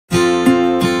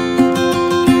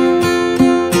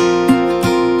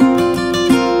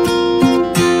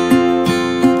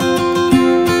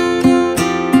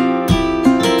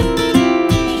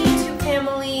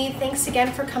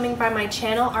my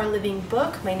channel, Our Living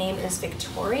Book. My name is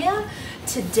Victoria.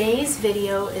 Today's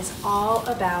video is all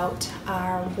about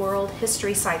our world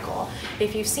history cycle.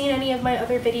 If you've seen any of my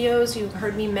other videos, you've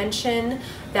heard me mention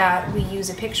that we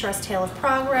use A Picturesque Tale of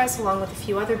Progress along with a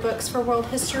few other books for world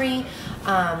history.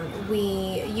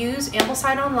 We use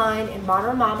Ambleside Online and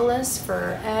Modern Mobilis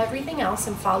for everything else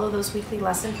and follow those weekly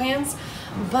lesson plans.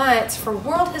 But for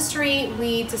world history,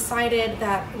 we decided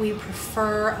that we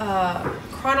prefer a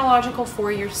chronological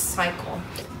 4-year cycle.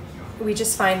 We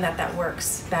just find that that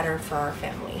works better for our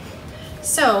family.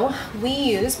 So we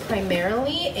use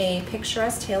primarily A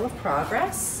Picturesque Tale of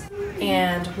Progress,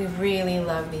 and we really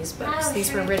love these books.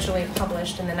 These were originally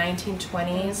published in the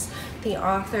 1920s. The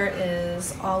author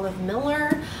is Olive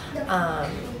Miller,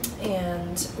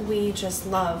 and we just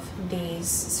love these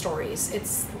stories.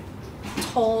 It's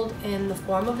told in the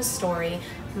form of a story.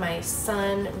 My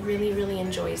son really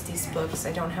enjoys these books.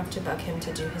 I don't have to bug him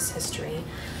to do his history,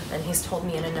 and he's told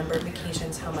me on a number of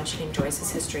occasions how much he enjoys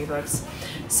his history books.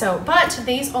 So, but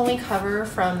these only cover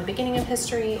from the beginning of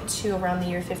history to around the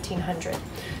year 1500.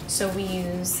 So we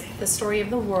use the Story of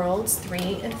the Worlds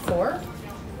 3 and 4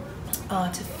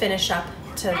 to finish up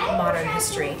to modern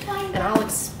history, and I'll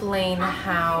explain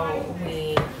how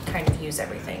we kind of use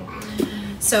everything.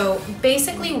 So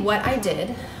basically what I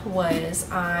did was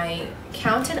I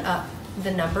counted up the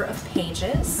number of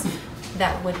pages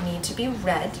that would need to be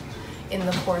read in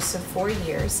the course of 4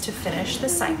 years to finish the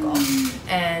cycle,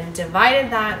 and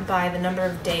divided that by the number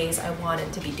of days I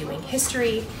wanted to be doing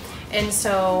history. And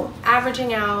so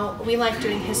averaging out, we like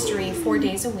doing history 4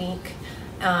 days a week,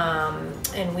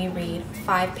 and we read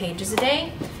 5 pages a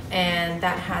day, and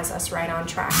that has us right on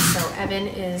track. So Evan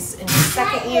is in his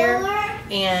 2nd year,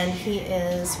 and he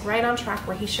is right on track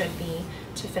where he should be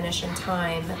to finish in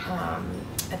time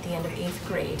at the end of 8th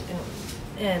grade.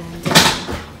 And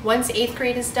once 8th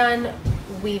grade is done,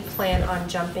 we plan on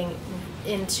jumping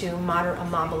into Modern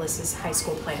Mobilis's high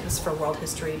school plans for world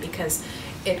history, because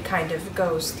it kind of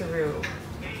goes through,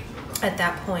 at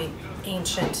that point,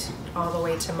 ancient all the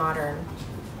way to modern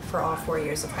for all 4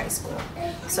 years of high school.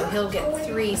 So he'll get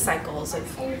 3 cycles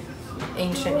of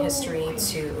ancient history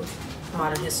to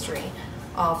modern history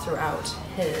all throughout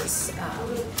his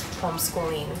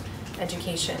homeschooling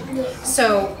education.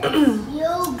 So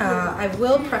I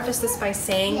will preface this by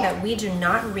saying that we do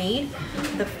not read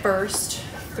the first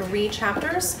 3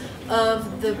 chapters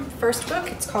of the first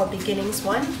book. It's called Beginnings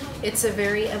 1. It's a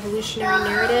very evolutionary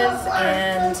narrative,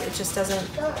 and it just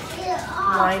doesn't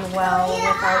line well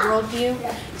with our worldview.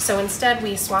 So instead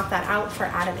we swap that out for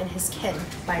Adam and His Kin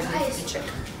by Ruth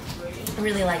Beechick. I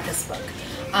really like this book.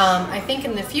 I think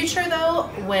in the future though,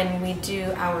 when we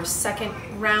do our 2nd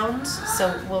round,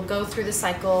 so we'll go through the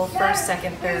cycle 1st,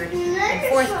 2nd, 3rd, and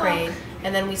 4th grade,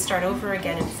 and then we start over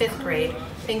again in 5th grade.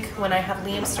 I think when I have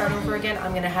Liam start over again,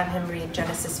 I'm going to have him read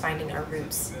Genesis Finding Our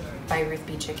Roots by Ruth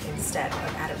Beechick instead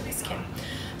of Adam and His Kin.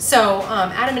 So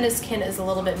Adam and His Kin is a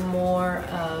little bit more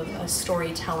of a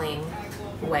storytelling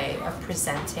way of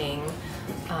presenting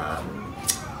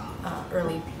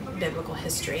early biblical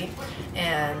history,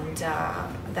 and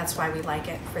that's why we like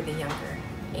it for the younger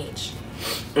age.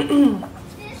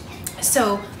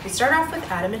 So we start off with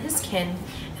Adam and His Kin,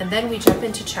 and then we jump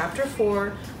into chapter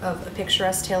 4 of A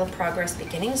Picturesque Tale of Progress,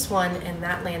 Beginnings 1, and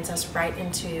that lands us right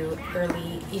into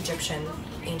early Egyptian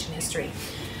ancient history.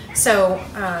 So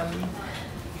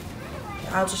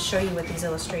I'll just show you what these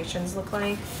illustrations look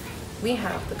like. We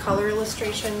have the color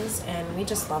illustrations, and we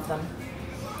just love them.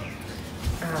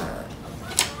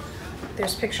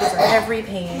 There's pictures on every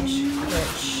page,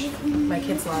 which my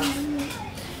kids love,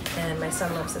 and my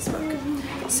son loves this book.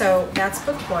 So that's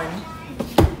book 1.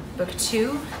 Book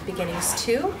 2, Beginnings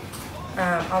 2.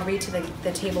 I'll read to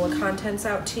the table of contents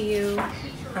out to you.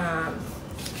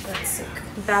 Let's see.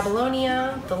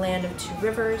 Babylonia, the land of 2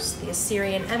 rivers, the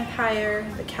Assyrian Empire,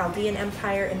 the Chaldean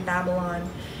Empire in Babylon,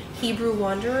 Hebrew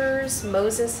wanderers,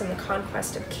 Moses and the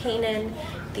conquest of Canaan,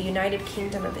 the United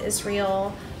Kingdom of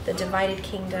Israel, the divided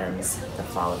kingdoms, the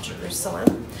fall of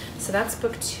Jerusalem. So that's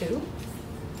book 2.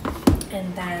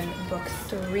 And then book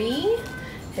 3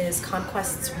 is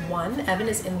Conquests 1. Evan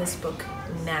is in this book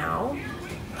now.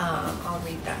 I'll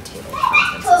read that table of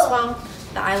contents as well.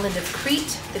 The island of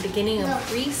Crete, the beginning of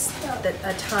Greece,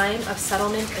 a time of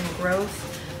settlement and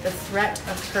growth, the threat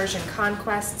of Persian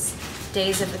conquests,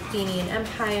 days of Athenian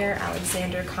Empire,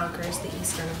 Alexander conquers the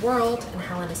Eastern world, and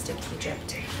Hellenistic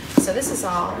Egypt. So this is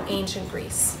all ancient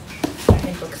Greece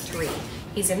in book 3.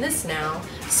 He's in this now.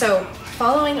 So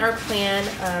following our plan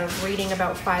of reading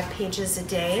about 5 pages a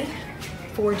day,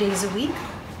 4 days a week,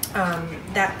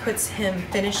 that puts him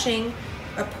finishing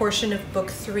a portion of book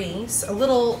 3, so a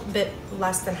little bit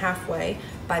less than halfway,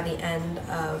 by the end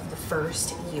of the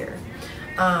first year.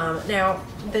 Now,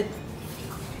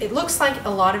 it looks like a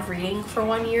lot of reading for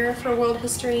 1 year for world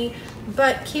history,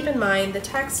 but keep in mind the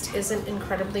text isn't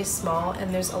incredibly small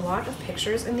and there's a lot of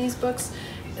pictures in these books.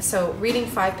 So reading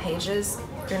 5 pages,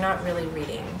 you're not really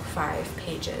reading 5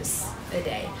 pages a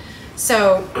day.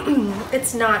 So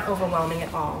it's not overwhelming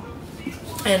at all.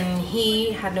 And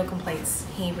he had no complaints.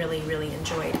 He really, really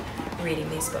enjoyed reading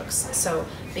these books. So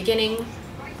beginning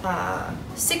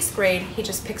 6th grade, he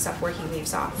just picks up where he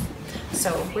leaves off. So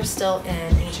we're still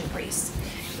in ancient Greece.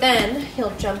 Then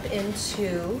he'll jump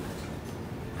into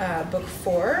book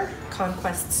 4,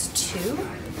 Conquests 2.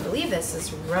 I believe this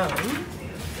is Rome.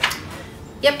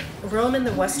 Yep, Rome in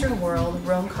the Western world.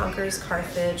 Rome conquers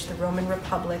Carthage, the Roman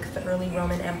Republic, the early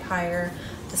Roman Empire,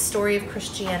 the story of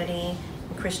Christianity,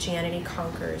 and Christianity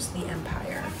conquers the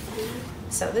empire.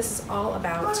 So this is all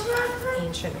about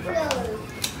ancient Rome.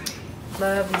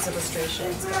 Love these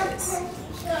illustrations, guys.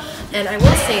 And I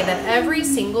will say that every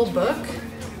single book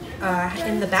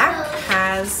in the back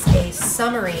has a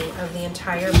summary of the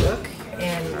entire book,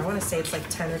 and I want to say it's like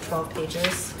 10 or 12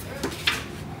 pages.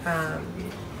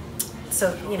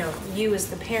 So, you know, you as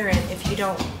the parent, if you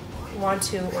don't want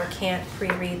to or can't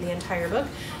pre-read the entire book,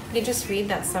 you can just read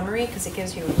that summary because it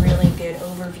gives you a really good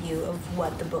overview of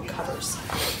what the book covers.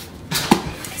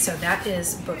 So that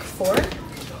is book 4.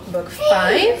 Book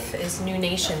 5 is New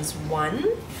Nations 1.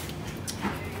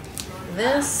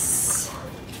 This,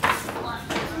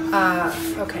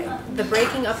 okay, the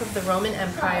breaking up of the Roman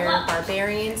Empire,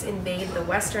 barbarians invade the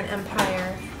Western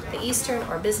Empire, the Eastern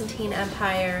or Byzantine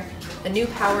Empire, a new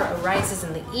power arises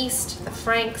in the East, the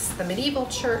Franks, the medieval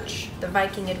church, the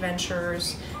Viking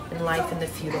adventurers, and life in the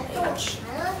feudal age.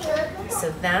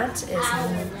 So that is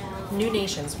New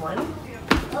Nations 1.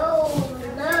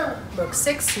 Book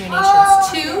 6, New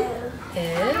Nations 2,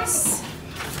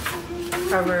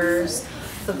 covers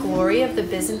the glory of the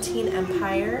Byzantine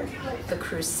Empire, the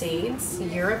Crusades,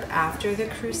 Europe after the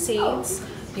Crusades,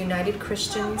 United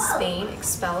Christian Spain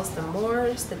expels the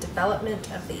Moors, the development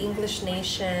of the English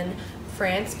nation,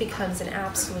 France becomes an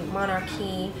absolute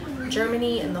monarchy,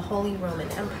 Germany and the Holy Roman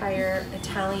Empire,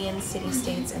 Italian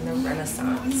city-states and the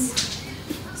Renaissance.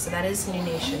 So that is New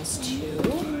Nations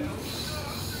 2.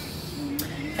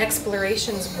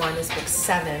 Explorations 1 is book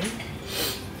 7.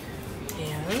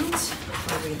 And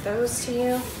I'll read those to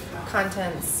you.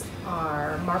 Contents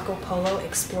are Marco Polo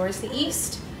explores the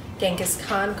East, Genghis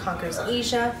Khan conquers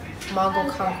Asia,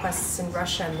 Mongol conquests in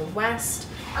Russia and the West,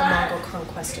 the Mongol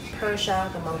conquest of Persia,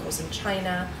 the Mongols in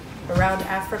China, around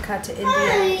Africa to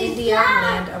India,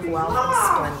 land of wealth and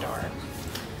splendor.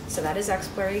 So that is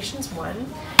Explorations 1.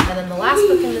 And then the last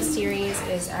book in the series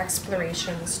is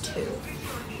Explorations 2.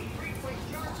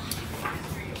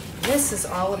 This is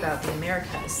all about the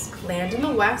Americas. Land in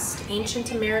the West,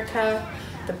 ancient America,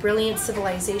 the brilliant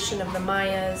civilization of the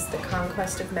Mayas, the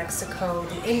conquest of Mexico,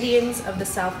 the Indians of the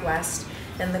Southwest,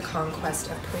 and the conquest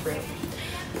of Peru.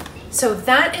 So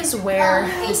that is where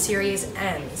the series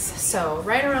ends. So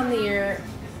right around the year,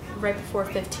 right before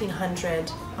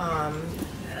 1500,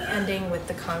 ending with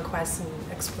the conquest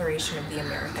and exploration of the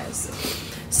Americas.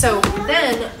 So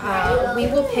then we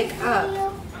will pick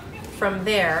up from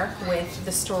there with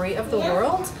the story of the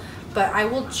world, but I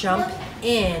will jump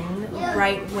in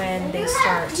right when they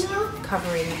start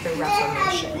covering the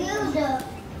Reformation.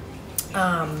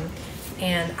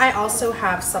 And I also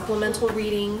have supplemental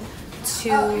reading to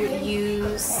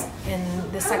use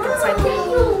in the second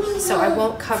cycle, so I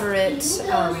won't cover it.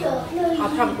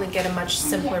 I'll probably get a much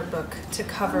simpler book to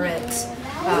cover it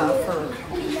for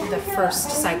the first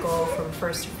cycle from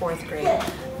 1st to 4th grade,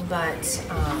 but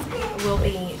we'll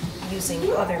be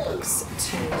using other books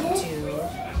to do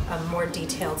a more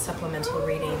detailed supplemental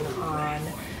reading on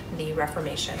the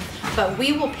Reformation. But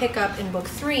we will pick up in book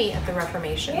 3 at the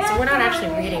Reformation, so we're not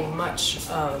actually reading much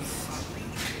of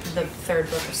the 3rd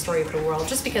book of Story of the World,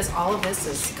 just because all of this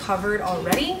is covered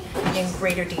already in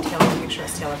greater detail in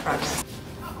Picturesque Tale of Progress.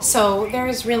 So there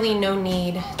is really no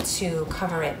need to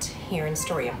cover it here in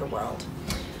Story of the World.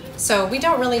 So we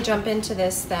don't really jump into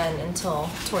this then until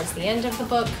towards the end of the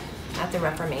book at the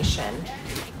Reformation.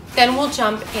 Then we'll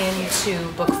jump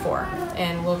into book 4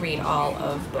 and we'll read all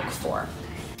of book 4.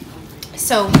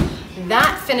 So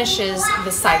that finishes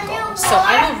the cycle. So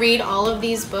I will read all of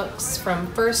these books from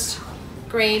 1st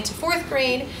grade to 4th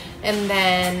grade, and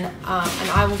then and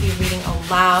I will be reading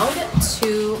aloud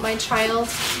to my child,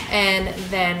 and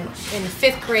then in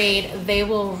 5th grade they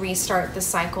will restart the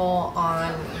cycle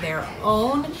on their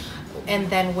own, and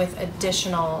then with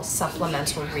additional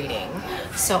supplemental reading.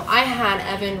 So I had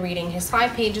Evan reading his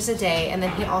 5 pages a day, and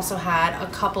then he also had a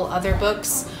couple other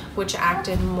books which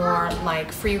acted more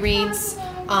like free reads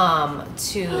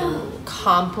to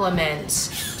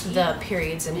complement the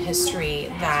periods in history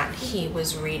that he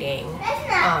was reading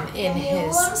in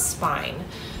his spine.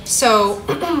 So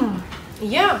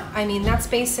yeah, I mean, that's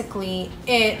basically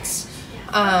it.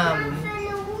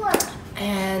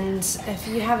 And if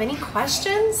you have any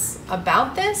questions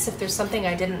about this, if there's something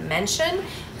I didn't mention,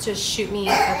 just shoot me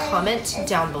a comment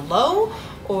down below,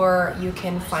 or you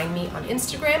can find me on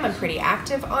Instagram. I'm pretty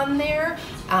active on there.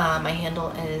 My handle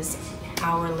is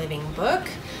Our Living Book.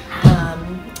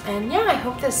 And yeah, I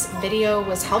hope this video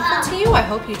was helpful to you. I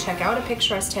hope you check out A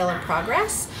Picturesque Tale in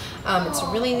Progress. It's a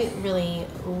really, really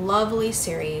lovely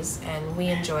series, and we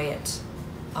enjoy it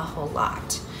a whole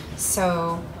lot.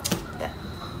 So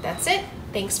that's it.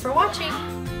 Thanks for watching.